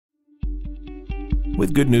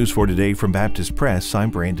With good news for today from Baptist Press, I'm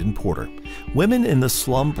Brandon Porter. Women in the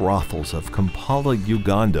slum brothels of Kampala,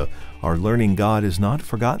 Uganda are learning God has not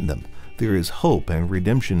forgotten them. There is hope and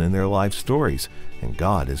redemption in their life stories, and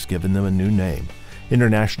God has given them a new name.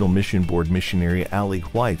 International Mission Board missionary Allie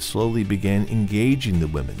White slowly began engaging the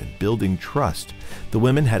women and building trust. The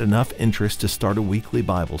women had enough interest to start a weekly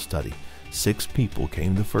Bible study. 6 people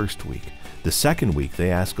came the first week. The second week, they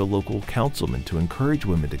asked a local councilman to encourage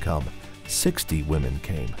women to come. 60 women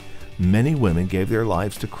came. Many women gave their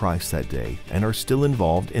lives to Christ that day and are still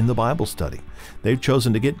involved in the Bible study. They've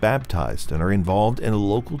chosen to get baptized and are involved in a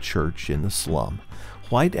local church in the slum.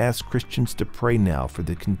 White asked Christians to pray now for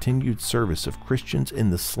the continued service of Christians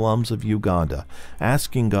in the slums of Uganda,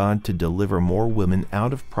 asking God to deliver more women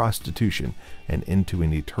out of prostitution and into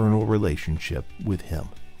an eternal relationship with Him.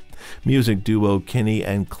 Music duo Kenny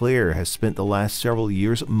and Claire has spent the last several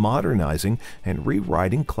years modernizing and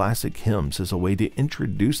rewriting classic hymns as a way to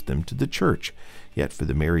introduce them to the church. Yet for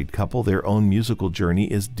the married couple, their own musical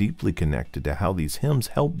journey is deeply connected to how these hymns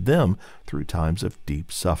helped them through times of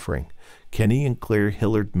deep suffering. Kenny and Claire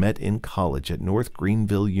Hillard met in college at North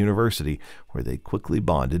Greenville University, where they quickly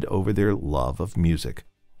bonded over their love of music.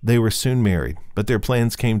 They were soon married, but their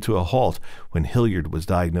plans came to a halt when Hilliard was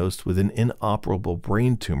diagnosed with an inoperable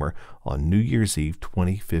brain tumor on New Year's Eve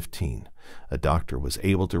 2015. A doctor was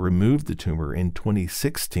able to remove the tumor in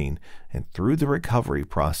 2016, and through the recovery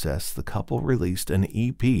process, the couple released an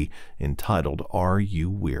EP entitled Are You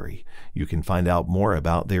Weary? You can find out more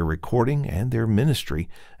about their recording and their ministry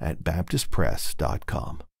at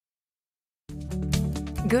baptistpress.com.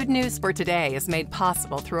 Good News for Today is made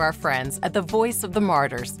possible through our friends at the Voice of the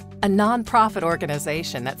Martyrs, a nonprofit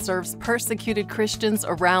organization that serves persecuted Christians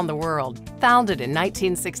around the world. Founded in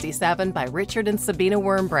 1967 by Richard and Sabina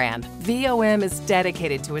Wurmbrand, VOM is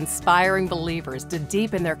dedicated to inspiring believers to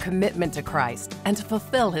deepen their commitment to Christ and to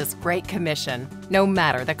fulfill His Great Commission, no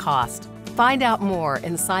matter the cost. Find out more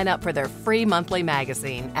and sign up for their free monthly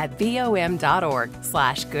magazine at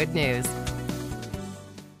vom.org/goodnews.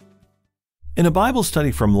 In a Bible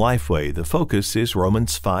study from Lifeway, the focus is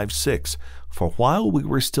Romans 5:6. For while we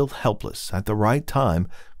were still helpless, at the right time,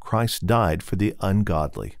 Christ died for the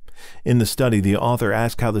ungodly. In the study, the author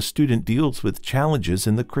asks how the student deals with challenges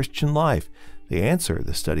in the Christian life. The answer,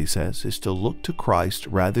 the study says, is to look to Christ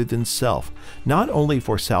rather than self, not only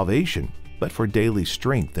for salvation, but for daily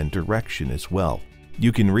strength and direction as well.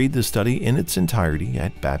 You can read the study in its entirety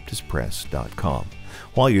at baptistpress.com.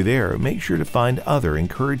 While you're there, make sure to find other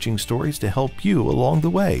encouraging stories to help you along the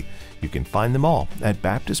way. You can find them all at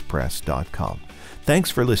baptistpress.com. Thanks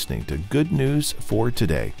for listening to Good News for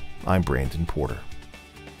Today. I'm Brandon Porter.